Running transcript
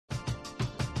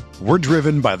We're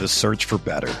driven by the search for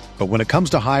better. But when it comes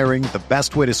to hiring, the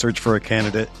best way to search for a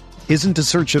candidate isn't to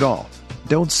search at all.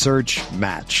 Don't search,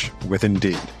 match with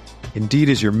Indeed. Indeed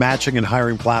is your matching and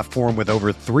hiring platform with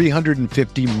over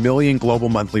 350 million global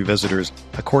monthly visitors,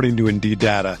 according to Indeed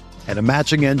data, and a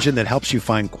matching engine that helps you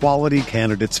find quality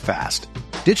candidates fast.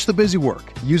 Ditch the busy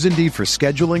work. Use Indeed for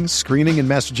scheduling, screening, and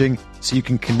messaging so you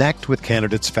can connect with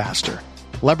candidates faster.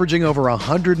 Leveraging over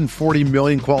 140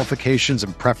 million qualifications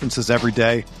and preferences every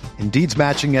day, Indeed's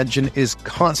matching engine is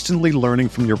constantly learning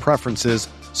from your preferences,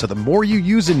 so the more you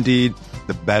use Indeed,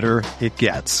 the better it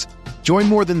gets. Join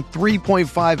more than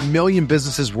 3.5 million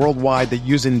businesses worldwide that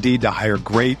use Indeed to hire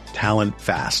great talent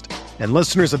fast. And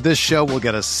listeners of this show will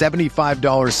get a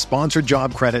 $75 sponsored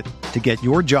job credit to get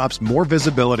your jobs more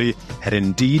visibility at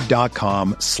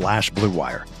Indeed.com/Blue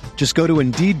Wire. Just go to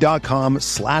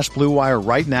Indeed.com/Blue Wire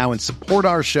right now and support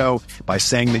our show by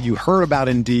saying that you heard about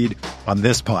Indeed on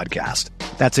this podcast.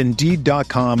 That's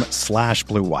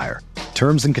Indeed.com/Blue Wire.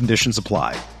 Terms and conditions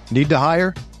apply. Need to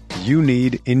hire? You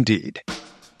need Indeed.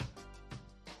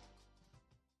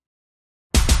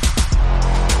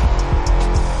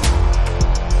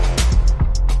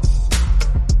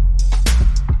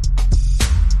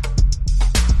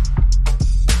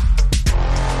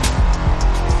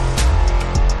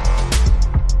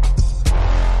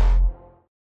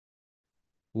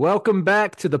 Welcome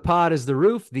back to The Pod is the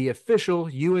Roof, the official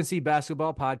UNC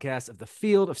basketball podcast of the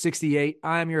Field of 68.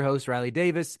 I'm your host, Riley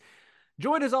Davis,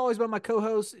 joined as always by my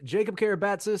co-host, Jacob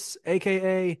Karabatsis,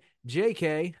 a.k.a.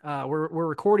 JK. We're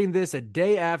recording this a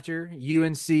day after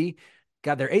UNC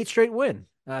got their 8th straight win.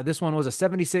 This one was a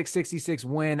 76-66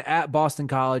 win at Boston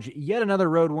College. Yet another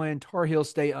road win. Tar Heel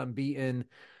stay unbeaten.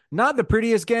 Not the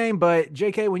prettiest game, but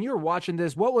JK, when you were watching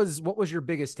this, what was your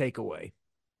biggest takeaway?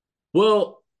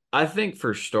 Well, I think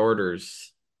for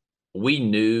starters, we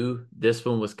knew this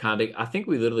one was I think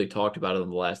we literally talked about it in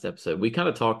the last episode. We kind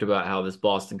of talked about how this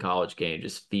Boston College game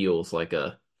just feels like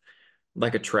a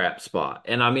trap spot.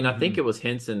 And I mean, I think it was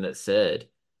Henson that said,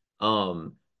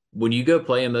 when you go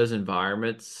play in those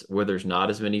environments where there's not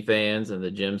as many fans and the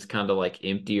gym's kind of like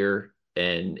emptier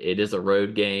and it is a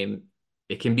road game,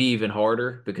 it can be even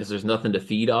harder because there's nothing to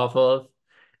feed off of.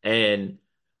 And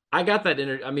I got that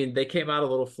I mean, they came out a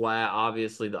little flat.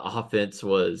 Obviously, the offense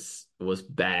was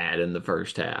bad in the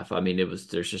first half. I mean, there's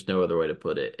just no other way to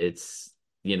put it. It's,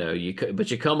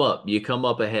 but you come up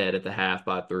ahead at the half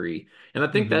by 3. And I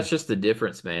think that's just the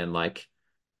difference, man. Like,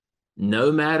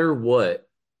 no matter what,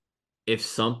 if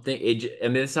something, I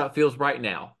mean, this is how it feels right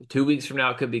now. 2 weeks from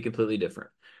now, it could be completely different.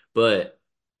 But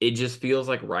it just feels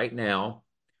like right now,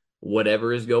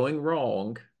 whatever is going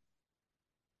wrong,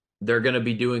 they're going to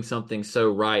be doing something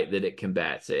so right that it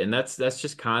combats it. And that's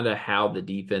just kind of how the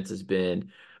defense has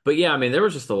been. But yeah, I mean, there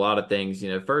was just a lot of things,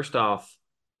 first off,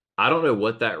 I don't know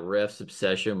what that ref's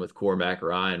obsession with Cormac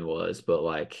Ryan was, but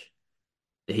like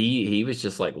he was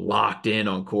just like locked in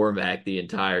on Cormac the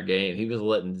entire game. He was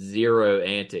letting zero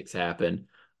antics happen.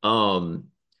 Of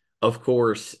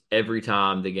course, every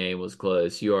time the game was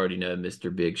close, you already know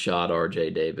Mr. Big Shot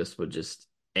RJ Davis would just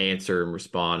answer and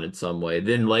respond in some way.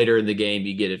 Then later in the game,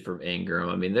 you get it from Ingram.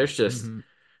 I mean, there's just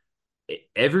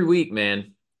every week,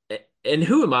 man. And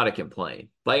who am I to complain?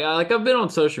 Like I've been on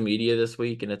social media this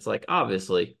week, and it's like,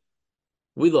 obviously,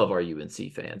 we love our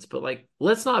UNC fans, but like,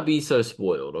 let's not be so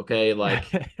spoiled, okay? Like,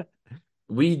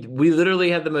 we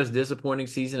literally had the most disappointing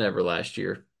season ever last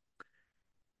year,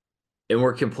 and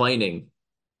we're complaining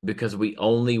because we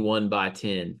only won by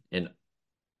 10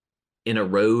 in a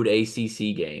road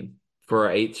ACC game for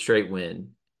our 8th straight win,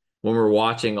 when we're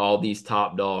watching all these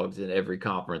top dogs in every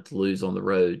conference lose on the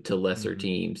road to lesser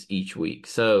teams each week.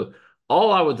 So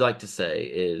all I would like to say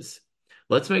is,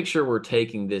 let's make sure we're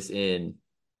taking this in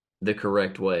the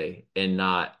correct way and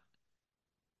not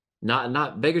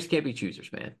beggars can't be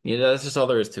choosers, man. That's just all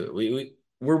there is to it.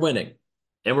 We're winning,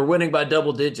 and we're winning by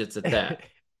double digits at that.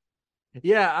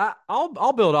 Yeah,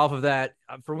 I'll build off of that.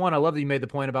 For one, I love that you made the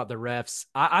point about the refs.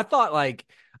 I thought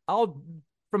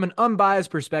from an unbiased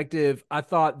perspective, I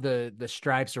thought the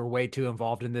stripes are way too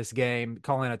involved in this game,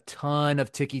 calling a ton of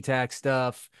ticky-tack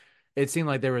stuff. It seemed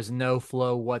like there was no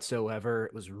flow whatsoever.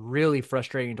 It was really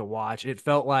frustrating to watch. It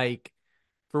felt like,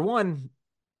 for one,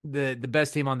 the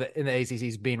best team in the ACC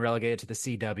is being relegated to the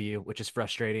CW, which is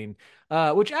frustrating.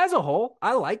 Which as a whole,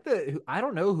 I like I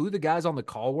don't know who the guys on the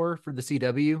call were for the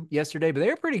CW yesterday, but they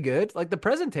were pretty good. Like, the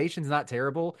presentation's not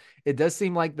terrible. It does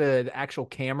seem like the actual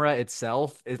camera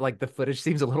itself is like, the footage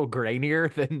seems a little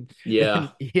grainier than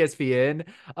ESPN.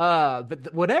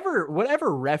 But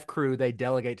whatever ref crew they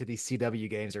delegate to these CW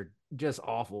games are just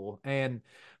awful. And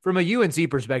from a UNC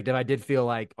perspective, I did feel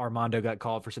like Armando got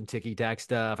called for some ticky tack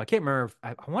stuff. I can't remember.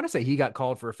 I want to say he got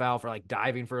called for a foul for like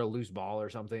diving for a loose ball or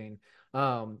something.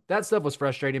 That stuff was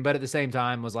frustrating, but at the same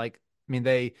time was like, I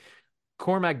mean,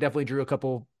 Cormac definitely drew a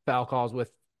couple foul calls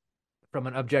with, from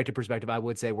an objective perspective, I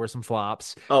would say were some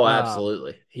flops. Oh,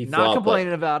 absolutely. He Not flopped, but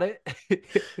complaining about it.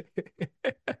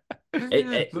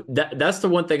 that's the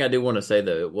one thing I do want to say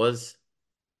though. It was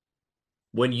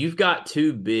when you've got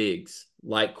two bigs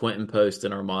like Quentin Post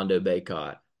and Armando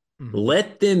Bacot, Mhm.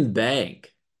 let them bang.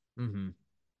 Mhm.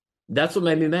 That's what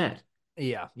made me mad.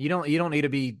 Yeah, you don't need to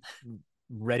be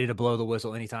ready to blow the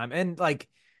whistle anytime. And like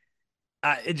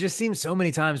it just seems so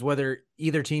many times whether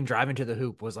either team driving to the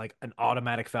hoop was like an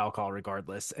automatic foul call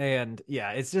regardless. And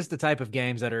yeah, it's just the type of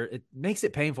games that it makes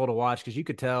it painful to watch because you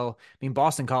could tell. I mean,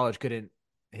 Boston College couldn't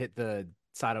hit the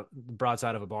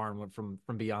broadside of a barn from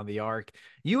beyond the arc.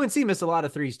 UNC missed a lot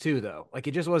of threes too, though. Like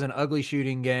it just was an ugly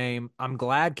shooting game. I'm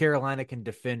glad Carolina can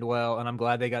defend well, and I'm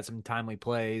glad they got some timely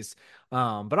plays.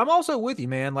 But I'm also with you,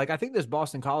 man. Like I think this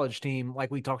Boston College team,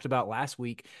 like we talked about last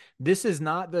week, this is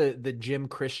not the Jim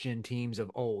Christian teams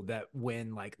of old that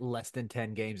win like less than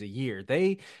 10 games a year.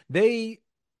 They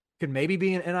could maybe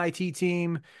be an NIT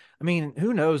team. I mean,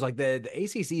 who knows? Like the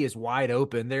ACC is wide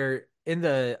open. They're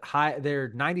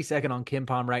 92nd on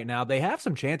KenPom right now. They have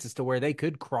some chances to where they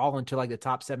could crawl into like the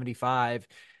top 75.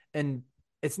 And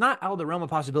it's not out of the realm of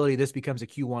possibility this becomes a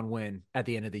Q1 win at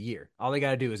the end of the year. All they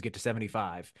got to do is get to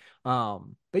 75. But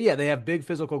yeah, they have big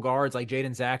physical guards like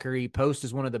Jaden Zachary. Post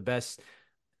is one of the best.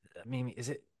 I mean,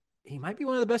 he might be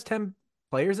one of the best 10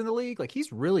 players in the league. Like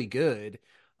he's really good.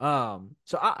 So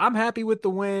I'm happy with the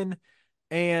win.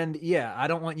 And yeah, I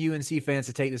don't want UNC fans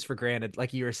to take this for granted,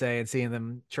 like you were saying, seeing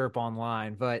them chirp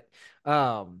online. But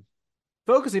um,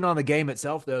 focusing on the game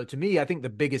itself, though, to me, I think the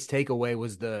biggest takeaway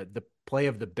was the play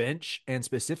of the bench and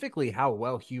specifically how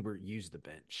well Hubert used the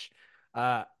bench.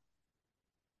 Uh,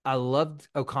 I loved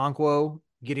Okonkwo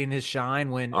getting his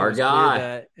shine when it Our was clear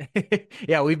guy. that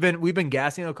yeah, we've been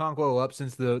gassing Okonkwo up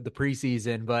since the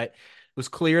preseason, but it was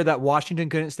clear that Washington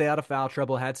couldn't stay out of foul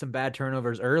trouble, had some bad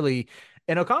turnovers early,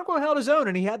 and Okonkwo held his own,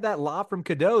 and he had that lob from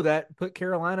Cadeau that put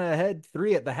Carolina ahead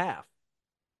 3 at the half.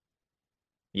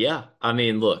 Yeah. I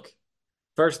mean, look,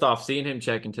 first off, seeing him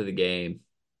check into the game,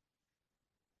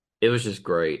 it was just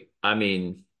great. I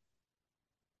mean,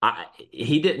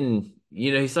 he didn't,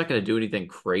 he's not going to do anything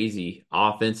crazy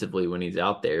offensively when he's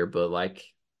out there, but like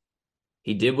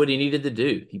he did what he needed to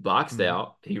do. He boxed Mm-hmm.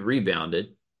 out, he rebounded,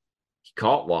 he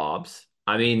caught lobs.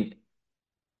 I mean,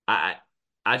 I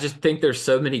I just think there's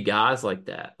so many guys like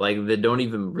that, like that don't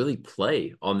even really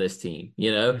play on this team,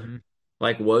 Mm-hmm.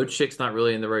 Like Wojcik's not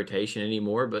really in the rotation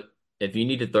anymore, but if you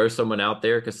need to throw someone out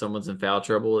there because someone's in foul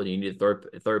trouble and you need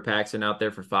to throw Paxson out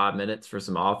there for 5 minutes for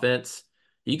some offense,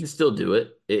 you can still do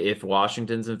it. If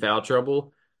Washington's in foul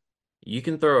trouble, you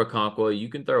can throw a Conquo, you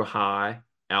can throw high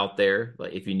out there,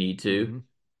 like if you need to.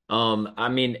 Mm-hmm. I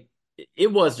mean,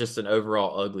 it was just an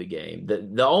overall ugly game.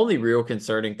 The only real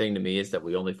concerning thing to me is that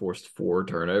we only forced 4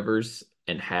 turnovers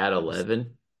and had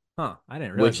 11, Huh. I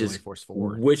didn't realize which we only is forced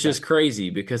 4. which is That crazy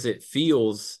because it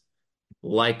feels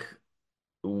like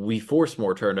we forced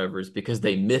more turnovers because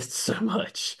they missed so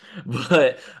much.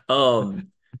 But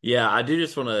yeah, I do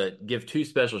just want to give 2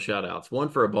 special shout outs. One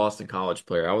for a Boston College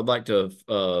player. I would like to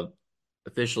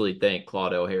officially thank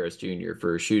Claudel Harris Jr.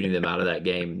 for shooting them out of that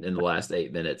game in the last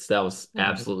 8 minutes. That was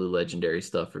absolutely legendary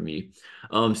stuff from you.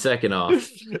 Second off,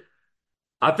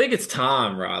 I think it's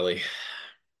time, Riley.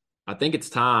 I think it's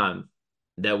time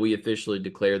that we officially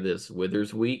declare this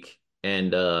Withers week,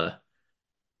 and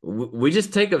we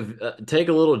just take a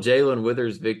little Jae'Lyn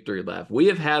Withers victory lap. We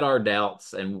have had our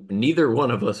doubts, and neither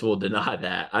one of us will deny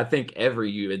that. I think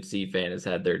every UNC fan has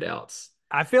had their doubts.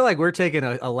 I feel like we're taking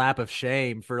a lap of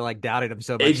shame for like doubting him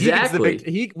so much. He gets the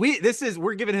victory. Exactly.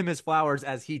 We're giving him his flowers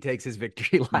as he takes his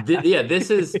victory lap. Yeah,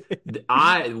 this is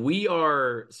we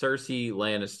are Cersei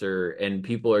Lannister, and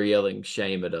people are yelling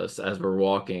shame at us as we're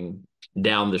walking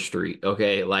down the street.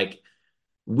 Okay, like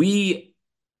we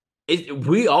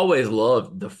we always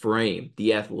loved the frame,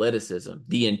 the athleticism,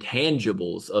 the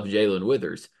intangibles of Jae'Lyn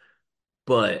Withers,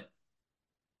 but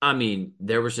I mean,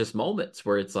 there was just moments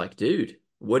where it's like, dude,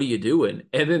 what are you doing?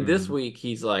 And then this Mhm. week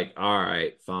he's like, all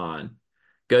right, fine.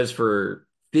 Goes for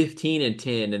 15 and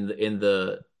 10 in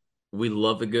the we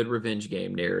love a good revenge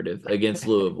game narrative against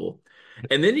Louisville.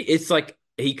 And then it's like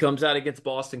he comes out against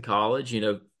Boston College,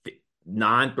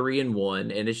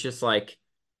 9-3-1, and it's just like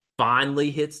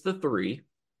finally hits the three.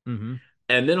 Mhm.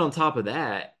 And then on top of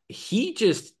that, he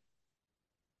just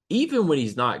even when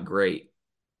he's not great,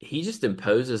 he just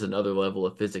imposes another level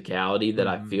of physicality that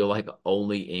I Mhm. feel like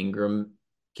only Ingram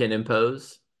can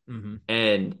impose. Hmm.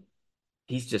 And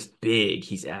he's just big.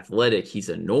 He's athletic. He's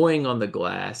annoying on the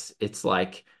glass. It's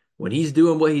like when he's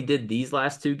doing what he did these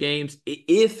last two games,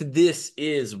 if this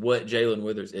is what Jae'Lyn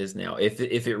Withers is now, if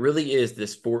it really is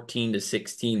this 14 to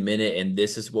 16 minute and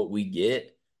this is what we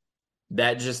get,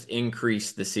 that just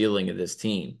increased the ceiling of this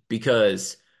team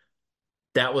because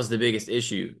that was the biggest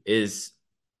issue is,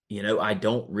 I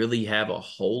don't really have a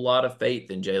whole lot of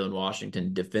faith in Jalen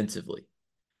Washington defensively.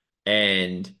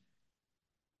 And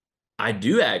I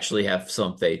do actually have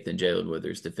some faith in Jae'Lyn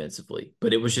Withers defensively,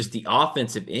 but it was Hmm. just the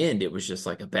offensive end. It was just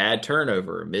like a bad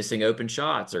turnover, missing open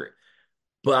shots,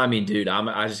 but I mean, dude,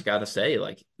 I just gotta say,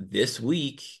 like this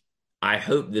week, I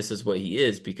hope this is what he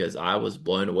is because I was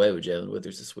blown away with Jae'Lyn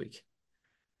Withers this week.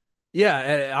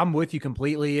 Yeah, I'm with you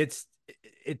completely. It's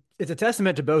a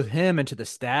testament to both him and to the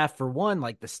staff. For one,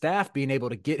 like the staff being able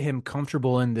to get him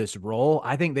comfortable in this role,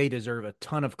 I think they deserve a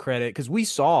ton of credit because we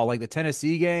saw like the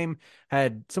Tennessee game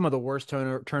had some of the worst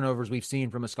turnovers we've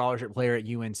seen from a scholarship player at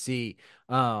UNC.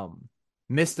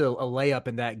 Missed a layup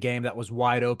in that game that was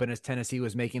wide open as Tennessee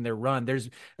was making their run.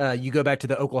 You go back to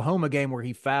the Oklahoma game where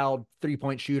he fouled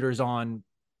 3-point shooters on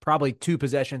probably two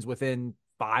possessions within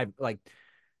five,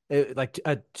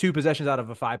 two possessions out of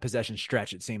a 5 possession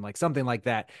stretch. It seemed like something like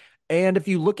that. And if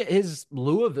you look at his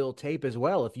Louisville tape as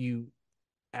well, if you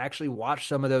actually watch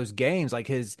some of those games, like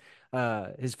his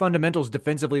fundamentals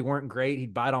defensively weren't great.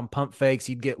 He'd bite on pump fakes,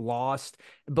 he'd get lost.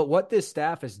 But what this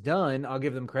staff has done, I'll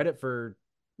give them credit for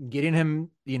getting him,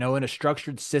 in a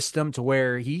structured system to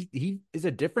where he is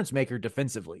a difference maker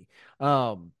defensively.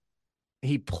 Um,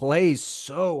 he plays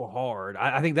so hard.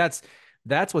 I think that's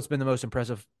what's been the most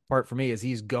impressive part for me is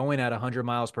he's going at 100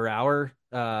 miles per hour,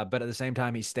 but at the same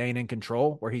time he's staying in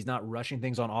control where he's not rushing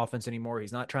things on offense anymore.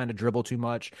 He's not trying to dribble too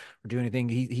much or do anything.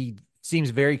 He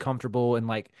seems very comfortable and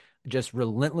like just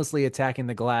relentlessly attacking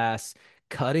the glass,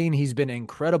 cutting. He's been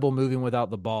incredible moving without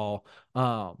the ball.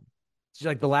 It's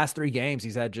like the last 3 games,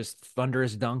 he's had just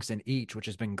thunderous dunks in each, which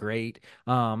has been great.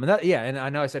 And I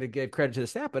know I said I gave credit to the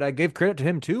staff, but I gave credit to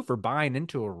him too for buying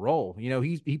into a role.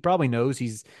 He probably knows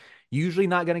he's usually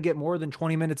not going to get more than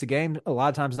 20 minutes a game. A lot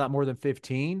of times, not more than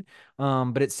 15.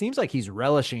 But it seems like he's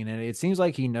relishing it. It seems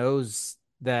like he knows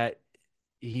that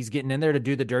he's getting in there to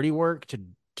do the dirty work, to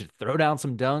throw down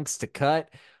some dunks, to cut.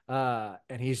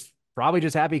 And he's probably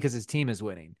just happy because his team is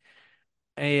winning.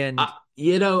 And I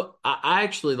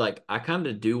actually I kind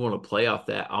of do want to play off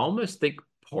that. I almost think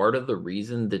part of the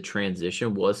reason the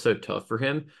transition was so tough for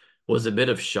him was a bit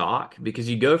of shock because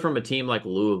you go from a team like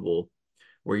Louisville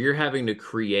where you're having to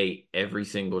create every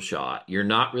single shot. You're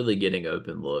not really getting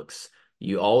open looks.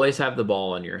 You always have the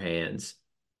ball in your hands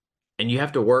and you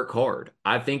have to work hard.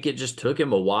 I think it just took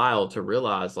him a while to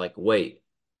realize wait,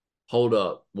 hold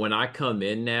up. When I come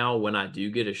in now, when I do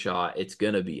get a shot, it's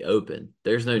going to be open.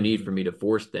 There's no need for Mhm. me to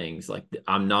force things.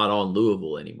 I'm not on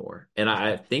Louisville anymore. And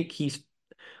I think he's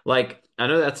I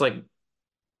know that's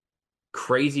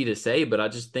crazy to say, but I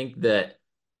just think that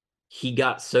he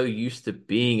got so used to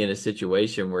being in a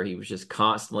situation where he was just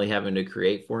constantly having to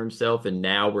create for himself. And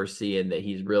now we're seeing that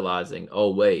he's realizing,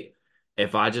 oh, wait,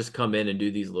 if I just come in and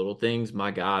do these little things,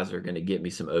 my guys are going to get me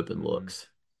some open Mhm. looks.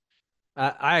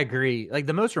 I agree. Like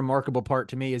the most remarkable part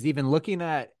to me is even looking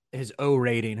at his O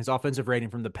rating, his offensive rating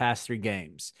from the past 3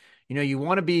 games. You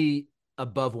want to be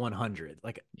above 100.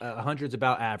 Like 100's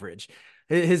about average.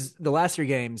 The last 3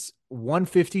 games,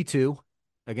 152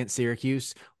 against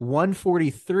Syracuse,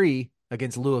 143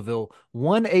 against Louisville,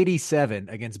 187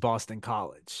 against Boston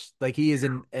College. Like he is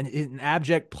an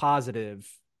abject positive,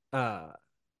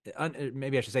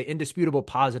 maybe I should say indisputable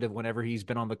positive whenever he's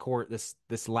been on the court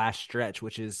this last stretch,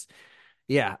 which is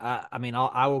yeah, I mean,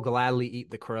 I will gladly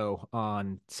eat the crow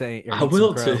on saying or I eat some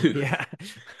will crow. too. Yeah,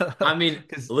 I mean,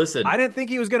 because I listen, didn't think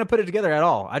he was going to put it together at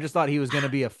all. I just thought he was going to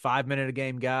be a 5 minute a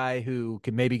game guy who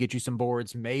could maybe get you some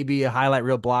boards, maybe a highlight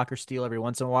reel block or steal every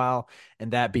once in a while,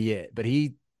 and that be it. But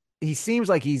he seems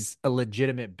like he's a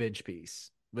legitimate bench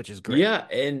piece, which is great. yeah.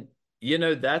 And,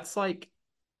 that's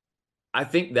I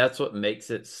think that's what makes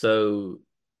it so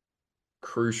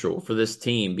crucial for this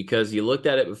team because you looked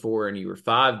at it before and you were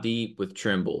five deep with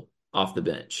Trimble off the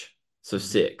bench. So Hmm.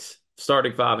 six,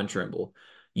 starting five and Trimble.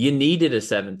 You needed a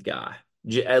seventh guy,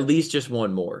 at least just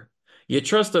one more. You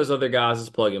trust those other guys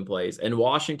as plug and plays, and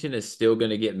Washington is still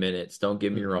going to get minutes. Don't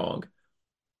get me Hmm. wrong.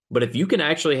 But if you can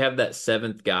actually have that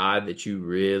seventh guy that you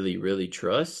really, really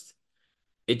trust,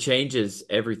 it changes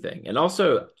everything. And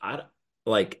also, I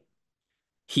like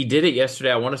he did it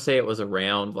yesterday. I want to say it was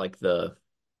around the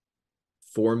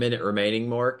 4 minute remaining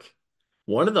mark.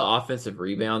 One of the offensive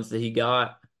rebounds that he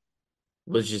got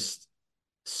was just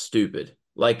stupid.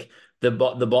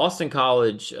 The Boston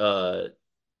College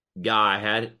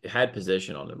guy had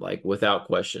position on him, like without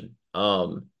question.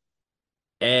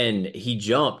 And he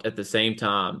jumped at the same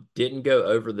time, didn't go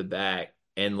over the back,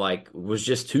 and like was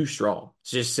just too strong.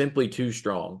 It's just simply too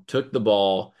strong. Took the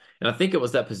ball, and I think it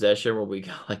was that possession where we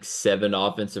got like 7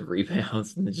 offensive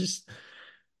rebounds, and it's just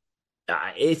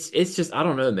I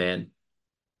don't know, man.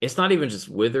 It's not even just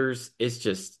Withers. It's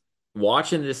just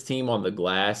watching this team on the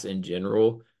glass in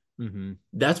general. Mm-hmm.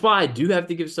 That's why I do have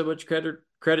to give so much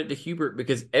credit to Hubert,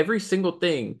 because every single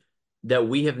thing that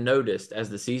we have noticed as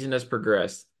the season has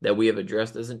progressed, that we have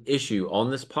addressed as an issue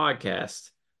on this podcast,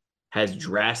 has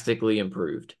drastically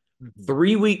improved. Mm-hmm.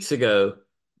 3 weeks ago,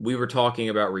 we were talking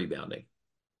about rebounding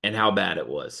and how bad it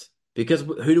was. Because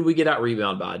who did we get out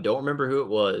rebounded by? I don't remember who it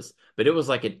was, but it was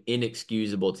like an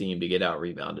inexcusable team to get out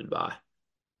rebounded by.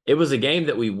 It was a game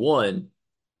that we won,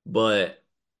 but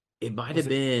it might have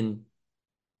been.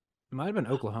 It might have been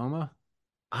Oklahoma.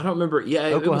 I don't remember. Yeah,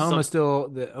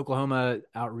 Oklahoma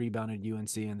out rebounded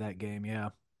UNC in that game. Yeah.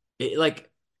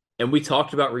 And we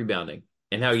talked about rebounding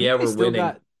and how, we're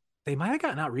winning. They might have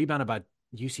gotten out rebounded by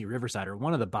UC Riverside or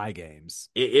one of the bye games.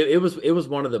 It was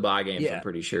one of the bye games, yeah. I'm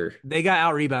pretty sure. They got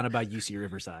out rebounded by UC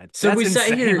Riverside. So That's we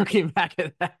sat here looking back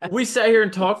at that. We sat here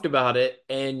and talked about it,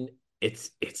 and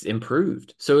it's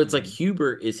improved. So it's like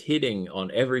Hubert is hitting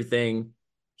on everything.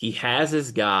 He has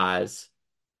his guys,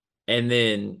 and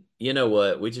then you know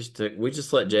what? We just let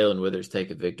Jae'Lyn Withers take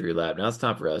a victory lap. Now it's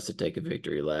time for us to take a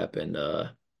victory lap, and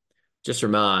just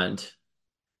remind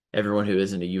everyone who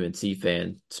isn't a UNC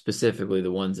fan, specifically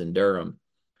the ones in Durham,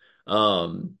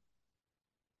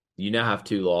 you now have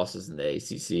 2 losses in the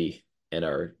ACC and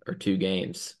our 2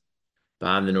 games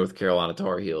behind the North Carolina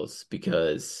Tar Heels,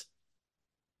 because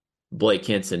Blake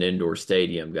Henson Indoor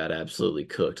Stadium got absolutely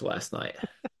cooked last night.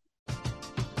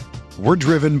 We're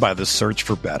driven by the search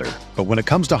for better. But when it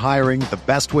comes to hiring, the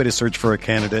best way to search for a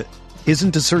candidate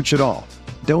isn't to search at all.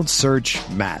 Don't search,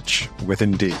 match with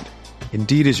Indeed.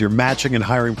 Indeed is your matching and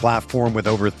hiring platform with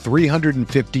over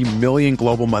 350 million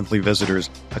global monthly visitors,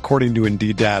 according to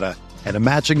Indeed data, and a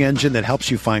matching engine that helps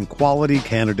you find quality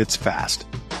candidates fast.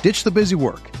 Ditch the busy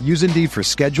work. Use Indeed for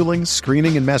scheduling,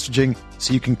 screening, and messaging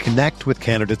so you can connect with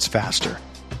candidates faster.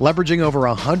 Leveraging over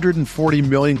 140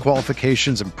 million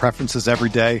qualifications and preferences every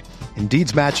day,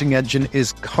 Indeed's matching engine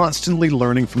is constantly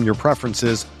learning from your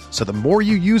preferences, so the more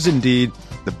you use Indeed,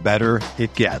 the better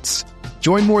it gets.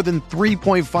 Join more than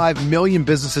 3.5 million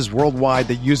businesses worldwide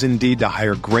that use Indeed to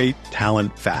hire great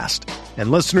talent fast. And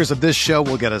listeners of this show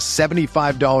will get a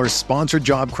 $75 sponsored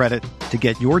job credit to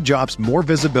get your jobs more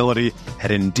visibility at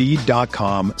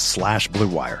Indeed.com/Blue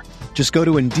Wire. Just go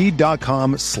to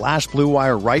Indeed.com/Blue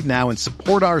Wire right now and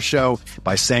support our show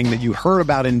by saying that you heard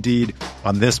about Indeed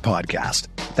on this podcast.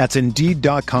 That's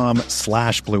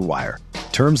Indeed.com/Blue Wire.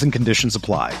 Terms and conditions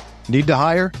apply. Need to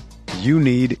hire? You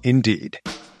need Indeed.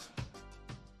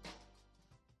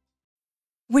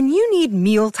 When you need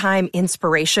mealtime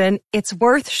inspiration, it's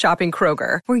worth shopping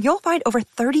Kroger, where you'll find over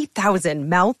 30,000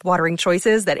 mouth-watering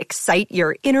choices that excite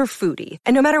your inner foodie.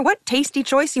 And no matter what tasty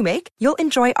choice you make, you'll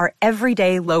enjoy our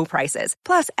everyday low prices,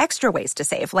 plus extra ways to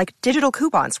save, like digital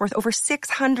coupons worth over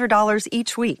 $600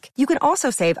 each week. You can also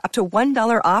save up to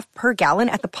 $1 off per gallon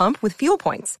at the pump with fuel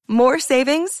points. More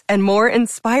savings and more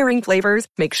inspiring flavors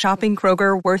make shopping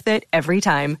Kroger worth it every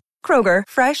time. Kroger,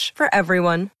 fresh for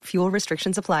everyone. Fuel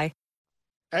restrictions apply.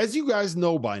 As you guys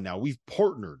know by now, we've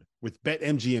partnered with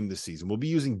BetMGM this season. We'll be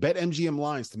using BetMGM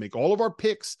lines to make all of our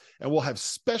picks, and we'll have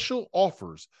special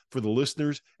offers for the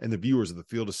listeners and the viewers of the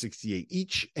Field of 68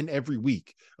 each and every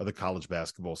week of the college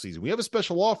basketball season. We have a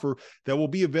special offer that will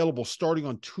be available starting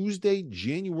on Tuesday,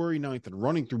 January 9th and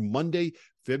running through Monday,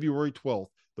 February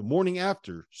 12th, the morning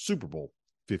after Super Bowl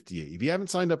 58. If you haven't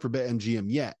signed up for BetMGM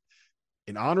yet,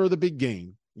 in honor of the big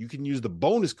game, you can use the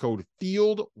bonus code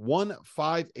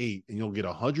FIELD158 and you'll get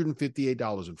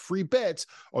 $158 in free bets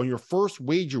on your first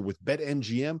wager with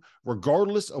BetMGM,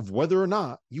 regardless of whether or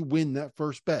not you win that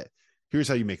first bet. Here's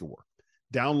how you make it work.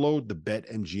 Download the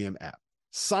BetMGM app.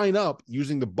 Sign up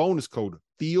using the bonus code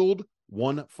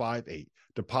FIELD158.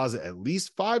 Deposit at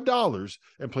least $5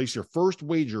 and place your first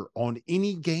wager on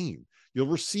any game. You'll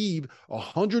receive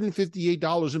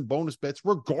 $158 in bonus bets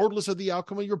regardless of the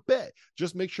outcome of your bet.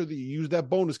 Just make sure that you use that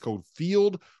bonus code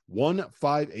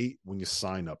FIELD158 when you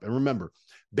sign up. And remember,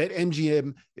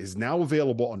 BetMGM is now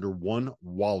available under one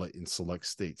wallet in select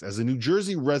states. As a New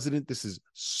Jersey resident, this is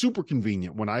super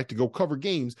convenient when I have to go cover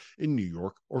games in New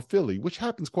York or Philly, which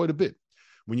happens quite a bit.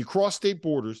 When you cross state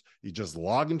borders, you just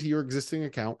log into your existing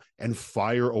account and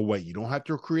fire away. You don't have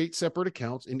to create separate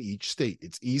accounts in each state.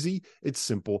 It's easy, it's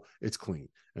simple, it's clean.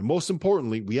 And most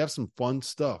importantly, we have some fun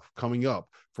stuff coming up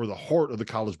for the heart of the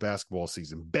college basketball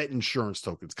season. Bet insurance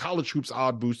tokens, college hoops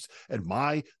odd boosts, and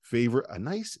my favorite, a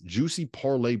nice juicy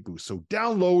parlay boost. So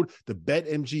download the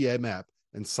BetMGM app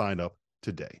and sign up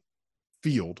today.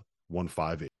 Field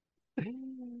 158.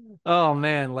 Oh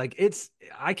man, like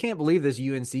I can't believe this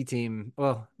UNC team.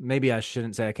 Well, maybe I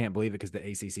shouldn't say I can't believe it because the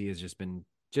ACC has just been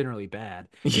generally bad.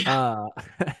 Yeah.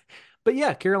 But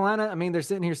yeah, Carolina, I mean, they're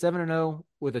sitting here 7-0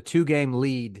 with a 2-game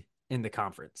lead in the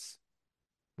conference.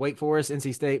 Wake Forest,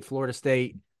 NC State, Florida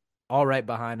State, all right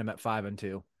behind them at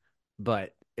 5-2.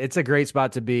 But it's a great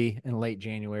spot to be in late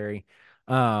January.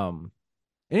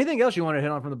 Anything else you want to hit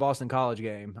on from the Boston College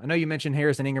game? I know you mentioned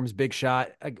Harrison Ingram's big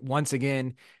shot. Once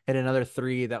again, hit another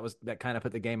three that kind of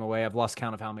put the game away. I've lost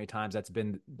count of how many times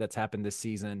that's happened this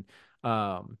season.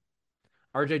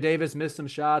 RJ Davis missed some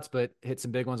shots, but hit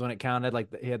some big ones when it counted.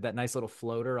 Like he had that nice little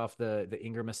floater off the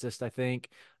Ingram assist, I think.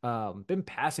 Been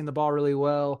passing the ball really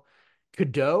well.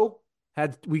 Cadeau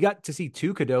we got to see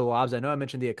 2 Cadeau lobs. I know I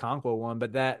mentioned the Okonkwo one,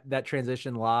 but that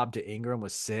transition lob to Ingram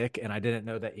was sick, and I didn't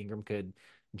know that Ingram could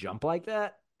jump like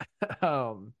that.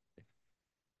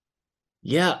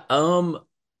 Yeah,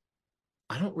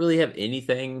 I don't really have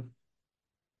anything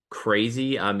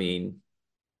crazy. I mean,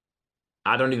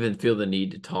 I don't even feel the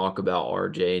need to talk about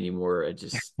RJ anymore.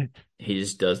 He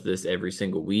just does this every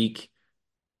single week.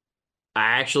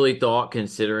 I actually thought,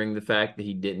 considering the fact that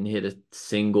he didn't hit a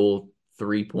single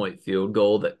 3-point field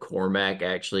goal, that Cormac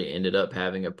actually ended up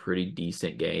having a pretty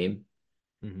decent game.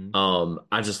 Mm-hmm.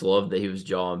 I just loved that he was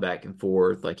jawing back and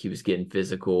forth, like he was getting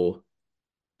physical.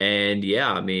 And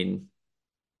yeah, I mean,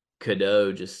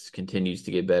 Cadeau just continues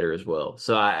to get better as well.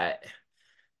 So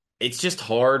it's just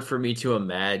hard for me to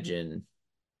imagine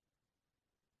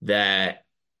that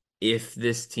if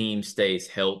this team stays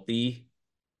healthy,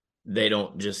 they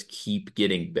don't just keep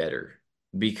getting better,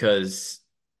 because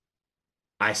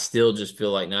I still just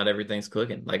feel like not everything's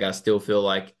clicking. Like I still feel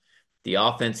like the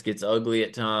offense gets ugly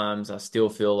at times. I still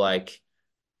feel like,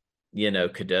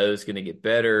 Cadeau's going to get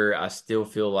better. I still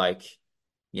feel like,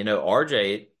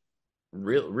 RJ,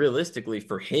 realistically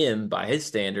for him, by his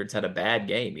standards, had a bad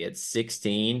game. He had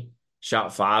 16,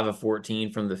 shot 5 of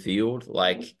 14 from the field.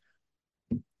 Like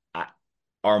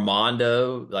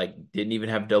Armando, like, didn't even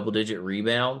have double-digit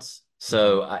rebounds.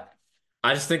 So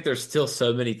I just think there's still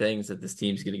so many things that this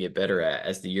team's going to get better at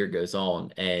as the year goes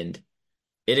on, and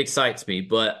it excites me.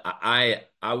 But I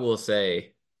will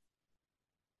say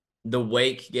the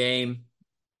Wake game,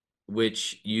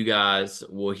 which you guys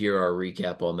will hear our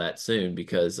recap on that soon,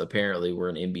 because apparently we're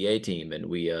an NBA team and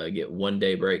we get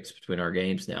 1-day breaks between our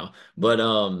games now. But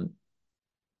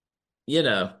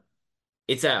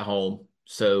it's at home,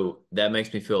 so that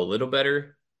makes me feel a little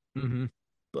better. Mm-hmm.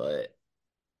 But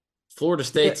Florida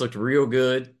State's looked real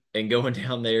good, and going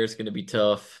down there is going to be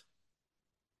tough.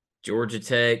 Georgia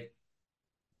Tech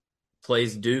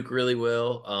plays Duke really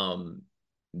well.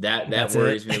 That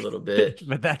worries me a little bit.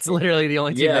 But that's literally the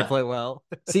only team they play well.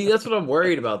 See, that's what I'm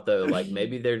worried about, though. Like,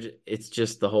 maybe it's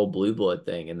just the whole blue blood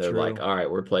thing, and they're like, all right,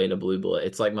 we're playing a blue blood.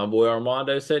 It's like my boy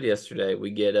Armando said yesterday.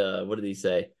 We get what did he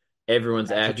say?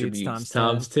 Everyone's attributes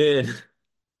times 10.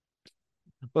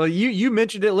 Well, you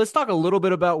mentioned it. Let's talk a little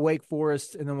bit about Wake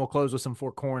Forest, and then we'll close with some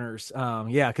Four Corners.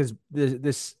 Because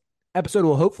this episode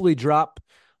will hopefully drop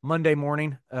Monday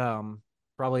morning.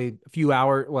 Probably a few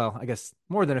hours. Well, I guess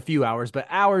more than a few hours, but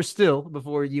hours still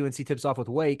before UNC tips off with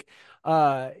Wake.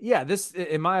 This,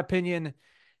 in my opinion,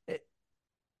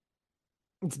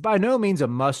 it's by no means a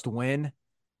must win.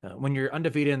 When you're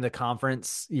undefeated in the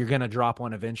conference, you're going to drop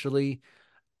one eventually.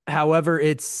 However,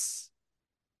 it's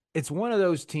one of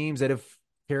those teams that if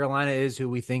Carolina is who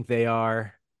we think they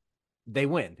are, they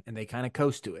win and they kind of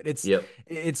coast to it.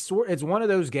 It's one of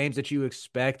those games that you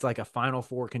expect like a Final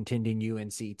Four contending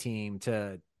UNC team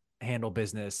to handle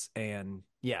business and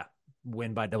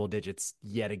win by double digits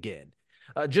yet again.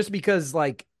 Just because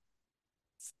like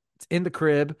it's in the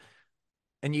crib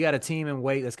and you got a team in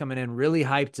Wake that's coming in really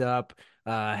hyped up,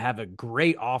 have a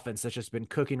great offense that's just been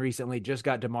cooking recently, just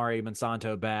got Damari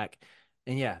Monsanto back.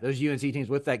 And those UNC teams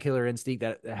with that killer instinct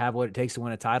that have what it takes to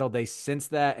win a title, they sense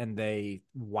that and they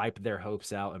wipe their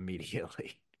hopes out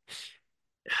immediately.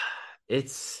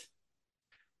 It's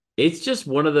just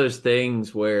one of those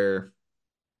things where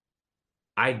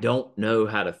I don't know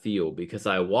how to feel, because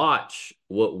I watch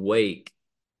what Wake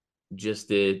just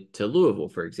did to Louisville,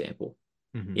 for example.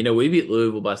 Mm-hmm. We beat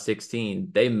Louisville by 16.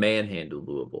 They manhandled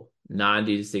Louisville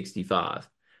 90-65.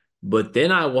 But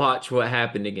then I watch what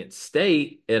happened against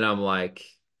State, and I'm like,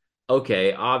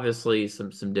 okay, obviously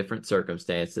some different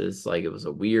circumstances. Like it was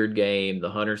a weird game,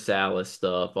 the Hunter Salas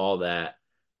stuff, all that.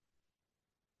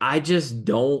 I just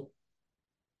don't.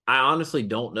 I honestly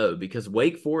don't know because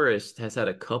Wake Forest has had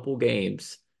a couple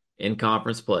games in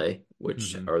conference play,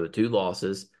 which Mm-hmm. are the two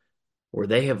losses, where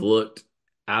they have looked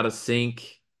out of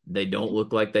sync. They don't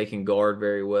look like they can guard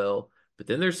very well. But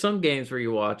then there's some games where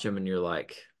you watch them and you're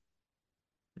like,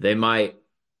 they might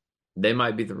they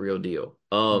might be the real deal.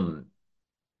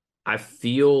 I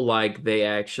feel like they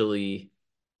actually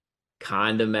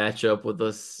kind of match up with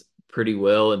us pretty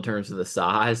well in terms of the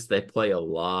size. They play a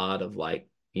lot of like,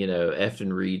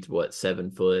 Efton Reed's what, 7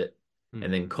 foot, and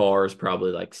then Mm-hmm. Carr's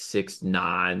probably like 6'9",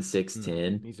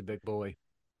 6'10". He's a big boy.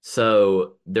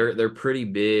 So they're pretty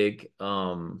big.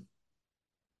 I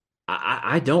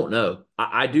don't know.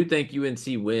 I do think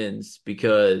UNC wins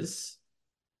because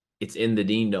it's in the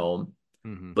Dean Dome.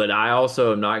 Mm-hmm. But I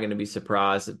also am not going to be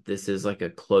surprised if this is like a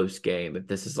close game. If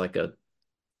this is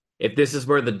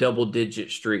where the double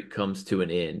digit streak comes to an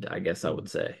end, I guess I would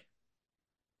say.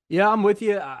 Yeah, I'm with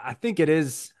you. I think it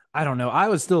is. I don't know. I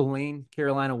would still lean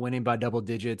Carolina winning by double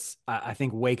digits. I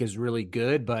think Wake is really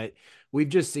good, but we've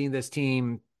just seen this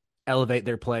team elevate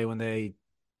their play when they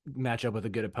match up with a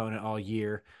good opponent all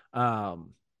year. I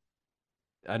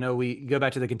know we go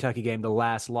back to the Kentucky game, the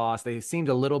last loss. They seemed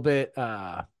a little bit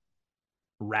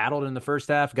rattled in the first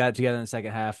half, got it together in the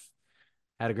second half,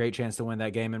 had a great chance to win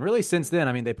that game. And really since then,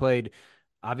 I mean, they played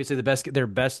obviously their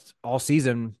best all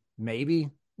season, maybe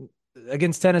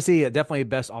against Tennessee, definitely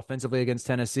best offensively against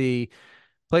Tennessee,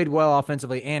 played well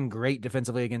offensively and great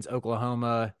defensively against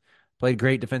Oklahoma, played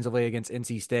great defensively against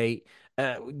NC State.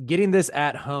 Getting this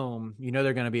at home,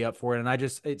 they're going to be up for it.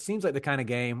 And it seems like the kind of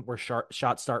game where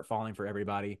shots start falling for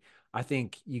everybody. I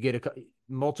think you get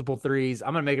multiple threes.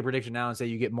 I'm going to make a prediction now and say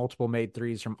you get multiple made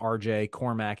threes from RJ,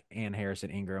 Cormac, and Harrison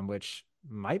Ingram, which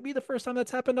might be the first time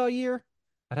that's happened all year.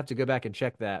 I'd have to go back and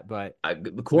check that, but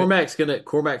Cormac's gonna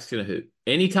hoop.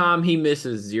 Anytime he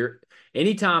misses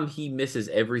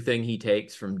everything he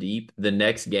takes from deep, the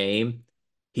next game,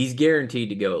 he's guaranteed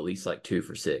to go at least like 2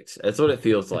 for 6. That's what it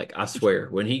feels like. I swear.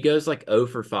 When he goes like 0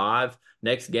 for 5,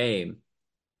 next game,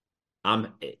 I'm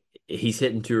he's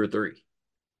hitting 2 or 3.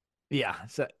 yeah,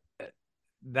 so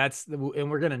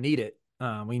and we're gonna need it.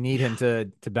 We need him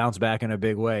to bounce back in a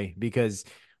big way because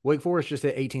Wake Forest just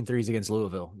hit 18 threes against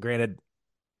Louisville. Granted,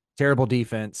 terrible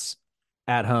defense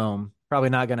at home. Probably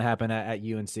not going to happen at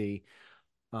UNC.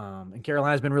 And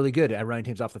Carolina's been really good at running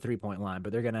teams off the 3-point line,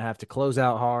 but they're going to have to close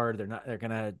out hard.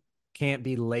 Can't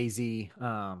be lazy.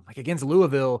 Like against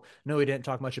Louisville, no, we didn't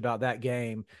talk much about that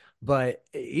game, but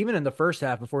even in the first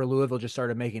half before Louisville just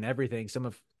started making everything, some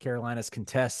of Carolina's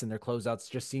contests and their closeouts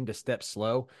just seemed to step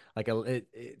slow.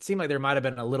 It seemed like there might have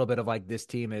been a little bit of like, this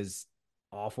team is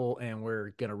awful and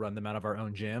we're going to run them out of our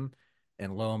own gym.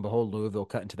 And lo and behold, Louisville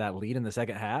cut into that lead in the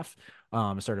second half,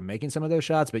 started making some of those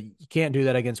shots. But you can't do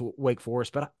that against Wake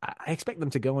Forest. But I expect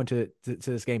them to go into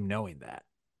this game knowing that.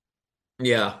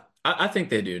 Yeah, I think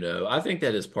they do know. I think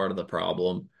that is part of the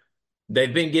problem.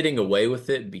 They've been getting away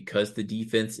with it because the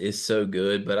defense is so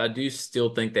good, but I do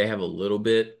still think they have a little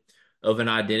bit of an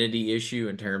identity issue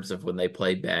in terms of when they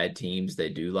play bad teams, they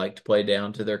do like to play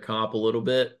down to their comp a little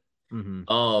bit.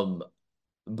 Mm-hmm.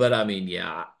 But I mean,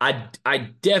 yeah, I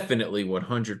definitely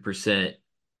 100%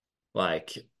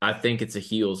 like I think it's a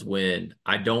heels win.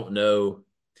 I don't know.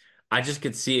 I just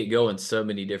could see it go in so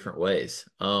many different ways.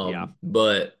 Yeah.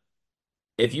 But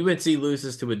if UNC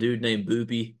loses to a dude named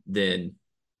Boopy, then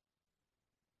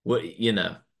what,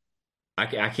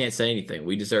 I can't say anything.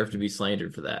 We deserve to be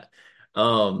slandered for that.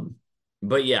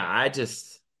 But yeah,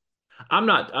 I'm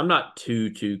not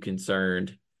too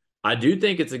concerned. I do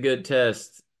think it's a good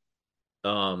test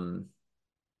to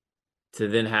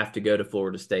then have to go to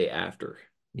Florida State after.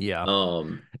 Yeah.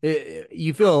 Um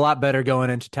You feel a lot better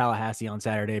going into Tallahassee on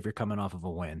Saturday if you're coming off of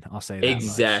a win. I'll say that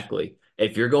exactly. much.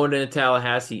 If you're going into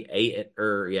Tallahassee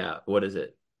what is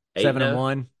it?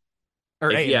 7-1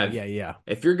 or If 8. yeah, Yeah.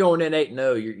 if you're going in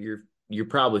 8-0, you're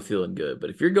probably feeling good. But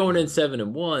if you're going in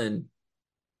 7-1,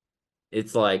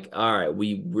 it's like, all right,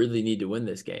 we really need to win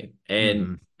this game. Mm-hmm.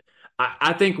 And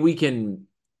I think we can,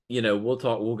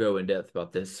 we'll go in depth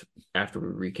about this after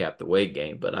we recap the Wade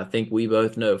game, but I think we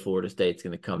both know Florida State's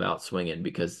going to come out swinging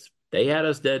because they had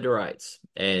us dead to rights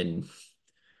and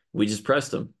we just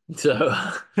pressed them. So,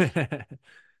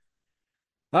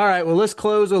 All right, well, let's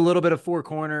close a little bit of Four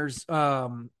Corners.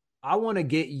 I want to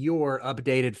get your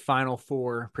updated Final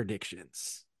Four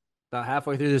predictions. About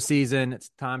halfway through the season, it's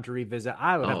time to revisit.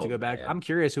 I would have to go back. man. I'm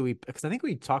curious because I think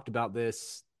we talked about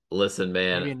this. Listen,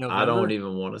 Maybe in man, I November? don't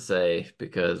even want to say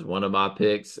because one of my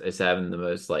picks is having the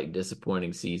most like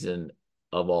disappointing season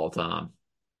of all time.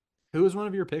 Who was one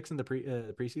of your picks in the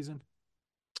preseason?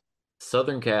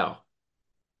 Southern Cal.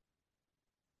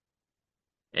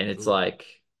 And it's Ooh. like,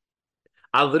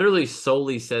 I literally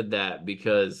solely said that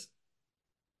because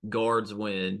guards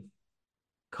win,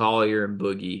 Collier and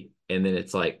Boogie, and then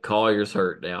it's like Collier's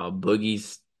hurt now,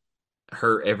 Boogie's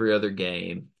hurt every other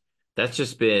game. That's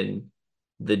just been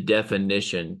the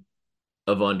definition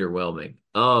of underwhelming.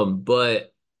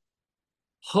 But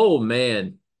oh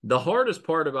man, the hardest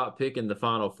part about picking the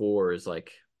Final Four is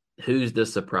like, who's the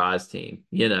surprise team?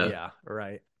 Yeah,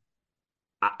 right.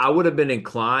 I would have been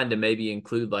inclined to maybe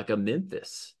include like a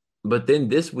Memphis, but then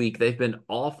this week they've been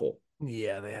awful.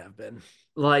 Yeah, they have been.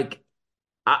 Like,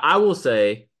 I will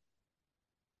say,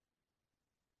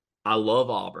 I love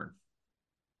Auburn.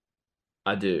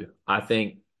 I do. I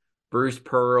think Bruce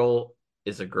Pearl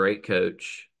is a great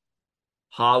coach.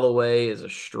 Holloway is a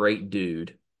straight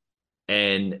dude,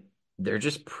 and they're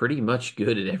just pretty much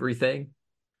good at everything.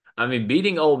 I mean,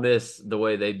 beating Ole Miss the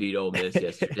way they beat Ole Miss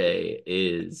yesterday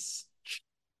is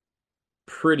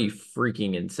pretty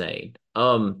freaking insane.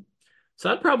 So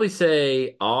I'd probably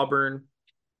say Auburn,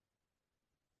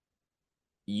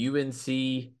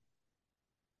 UNC.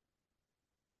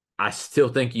 I still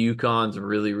think UConn's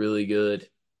really, really good.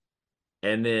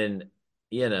 And then,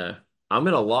 you know, I'm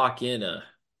gonna lock in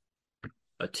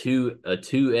a two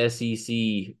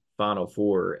SEC Final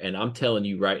Four. And I'm telling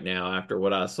you right now, after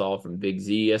what I saw from Big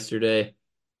Z yesterday,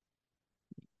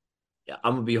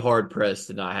 I'm gonna be hard pressed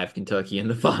to not have Kentucky in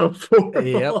the Final Four of a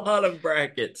Yep. lot of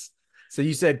brackets. So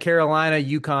you said Carolina,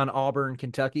 UConn, Auburn,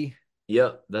 Kentucky.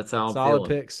 Yep, that's how I'm Solid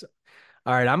feeling. picks.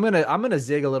 All right, I'm gonna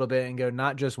zig a little bit and go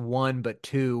not just one but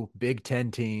two Big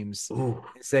Ten teams. Ooh,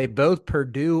 Say both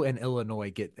Purdue and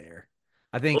Illinois get there.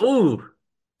 I think ooh,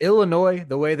 Illinois,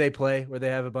 the way they play, where they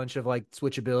have a bunch of like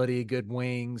switchability, good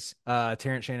wings,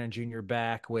 Terrence Shannon Jr.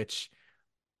 back, which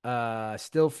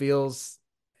still feels,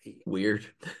 weird.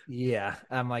 yeah.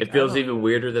 I'm like, It I feels don't, even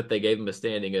weirder that they gave him a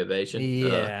standing ovation.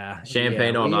 yeah,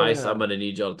 Champagne on we ice. I'm gonna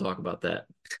need y'all to talk about that.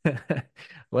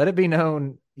 let it be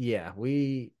known, yeah,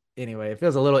 anyway, it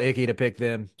feels a little icky to pick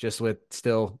them just with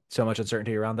still so much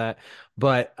uncertainty around that.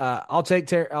 But I'll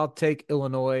take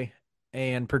Illinois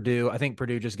and Purdue. I think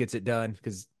Purdue just gets it done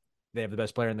because they have the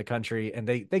best player in the country and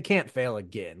they can't fail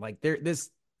again. Like this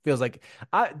feels like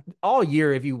I all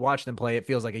year if you watch them play, it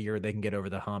feels like a year they can get over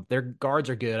the hump. Their guards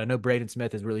are good. I know Braden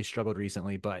Smith has really struggled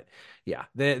recently, but yeah,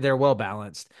 they're well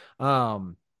balanced.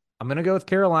 I'm going to go with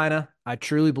Carolina. I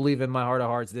truly believe in my heart of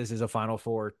hearts this is a Final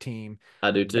Four team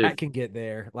I do too. that can get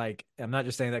there. Like, I'm not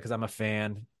just saying that because I'm a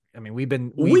fan. I mean, we've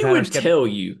We had our would skeptic. tell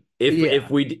you if Yeah,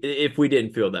 we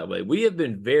didn't feel that way. We have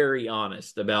been very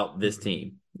honest about this Mhm.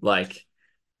 team. Like,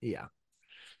 Yeah,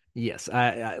 yes.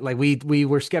 I like we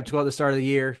were skeptical at the start of the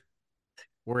year.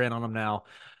 We're in on them now.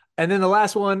 And then the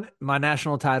last one, my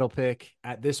national title pick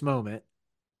at this moment,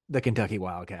 the Kentucky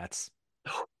Wildcats.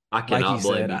 I Like you cannot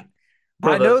blame said, you,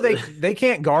 I brother. know they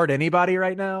can't guard anybody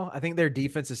right now. I think their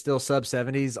defense is still sub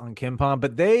 70s on Kim Pom,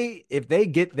 but if they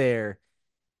get there,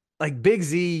 like Big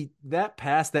Z, that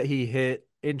pass that he hit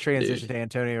in transition Dude, to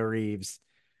Antonio Reeves,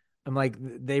 I'm like,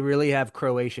 they really have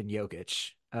Croatian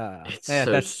Jokic. it's so That's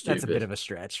a bit stupid. of a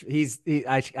stretch.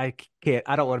 I can't,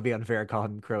 I don't want to be unfair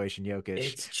calling him Croatian Jokic.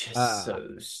 It's just Uh,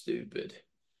 so stupid.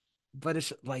 but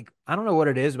it's like, I don't know what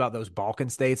it is about those Balkan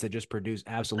states that just produce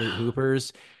absolute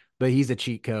hoopers, but he's a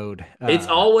cheat code. It's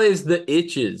always the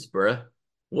itches, bruh.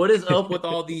 What is up with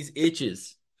all these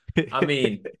itches? I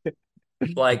mean,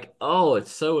 like, oh,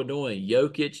 it's so annoying.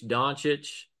 Jokic, Doncic,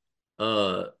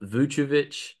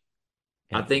 Vucevic.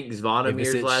 I think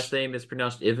Zvonimir's last Ivisic. name is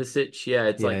pronounced Ivisic. Yeah,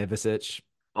 it's Yeah, like Ivisic.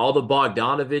 all the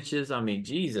Bogdanoviches. I mean,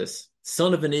 Jesus,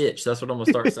 son of an itch. That's what I'm gonna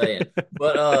start saying.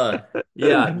 But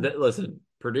yeah. Listen,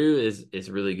 Purdue is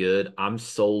really good. I'm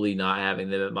solely not having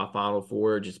them at my Final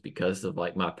Four just because of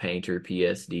like my Painter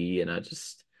PSD, and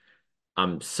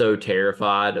I'm so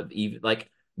terrified of even like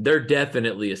they're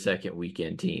definitely a second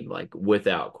weekend team, like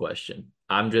without question.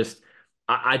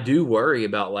 I do worry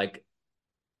about like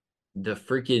the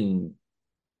freaking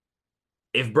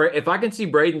if I can see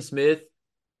Braden Smith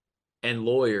and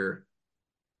Lawyer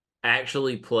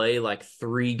actually play like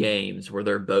 3 games where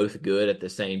they're both good at the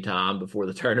same time before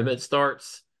the tournament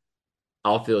starts,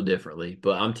 I'll feel differently.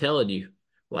 But I'm telling you,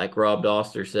 like Rob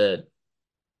Doster said,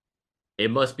 it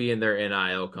must be in their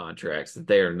NIL contracts that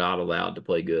they are not allowed to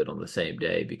play good on the same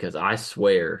day because I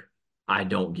swear I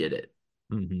don't get it.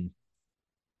 Mm-hmm.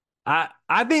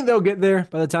 I think they'll get there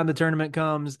by the time the tournament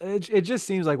comes. It just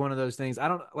seems like one of those things. I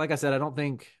don't like I said, I don't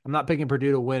think I'm not picking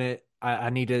Purdue to win it.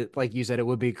 I need to, like you said, it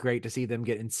would be great to see them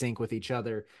get in sync with each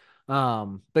other.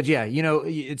 But yeah,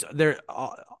 it's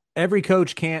every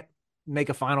coach can't make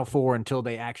a Final Four until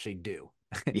they actually do.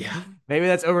 Yeah. Maybe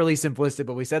that's overly simplistic,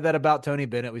 but we said that about Tony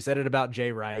Bennett. We said it about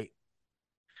Jay Wright.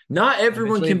 Not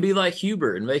everyone can be like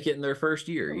Huber and make it in their first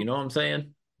year. You know what I'm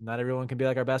saying? Not everyone can be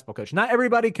like our basketball coach. Not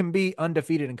everybody can be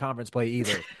undefeated in conference play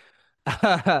either.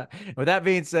 With that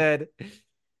being said,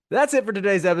 that's it for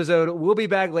today's episode. We'll be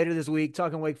back later this week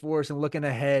talking Wake Forest and looking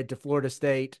ahead to Florida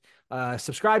State.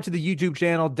 Subscribe to the YouTube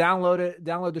channel. Download it.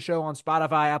 Download the show on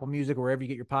Spotify, Apple Music, or wherever you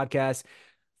get your podcasts.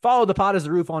 Follow the Pod as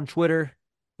the Roof on Twitter.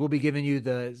 We'll be giving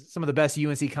you some of the best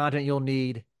UNC content you'll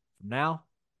need from now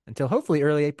until hopefully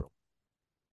early April.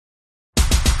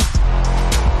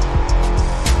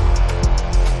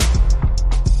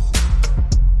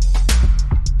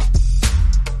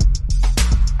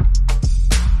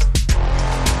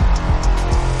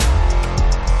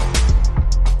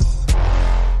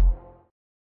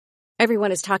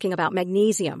 Everyone is talking about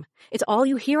magnesium. It's all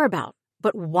you hear about.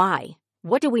 But why?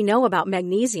 What do we know about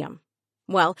magnesium?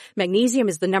 Well, magnesium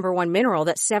is the number one mineral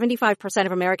that 75%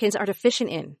 of Americans are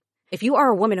deficient in. If you are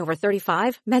a woman over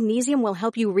 35, magnesium will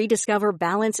help you rediscover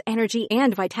balance, energy,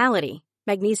 and vitality.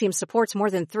 Magnesium supports more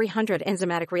than 300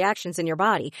 enzymatic reactions in your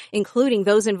body, including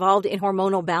those involved in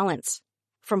hormonal balance.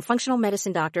 From functional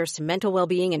medicine doctors to mental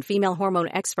well-being and female hormone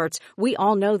experts, we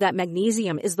all know that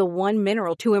magnesium is the one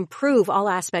mineral to improve all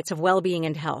aspects of well-being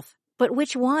and health. But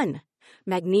which one?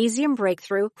 Magnesium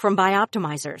Breakthrough from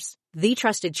Bioptimizers, the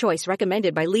trusted choice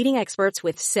recommended by leading experts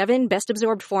with 7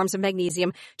 best-absorbed forms of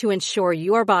magnesium to ensure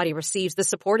your body receives the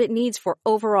support it needs for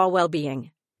overall well-being.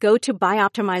 Go to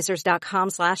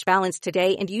bioptimizers.com/balance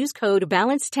today and use code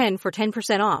BALANCE10 for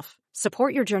 10% off.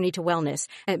 Support your journey to wellness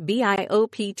at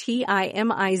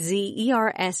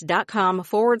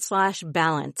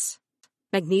bioptimizers.com/balance.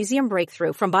 Magnesium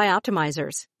Breakthrough from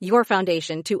Bioptimizers, your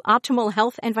foundation to optimal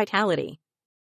health and vitality.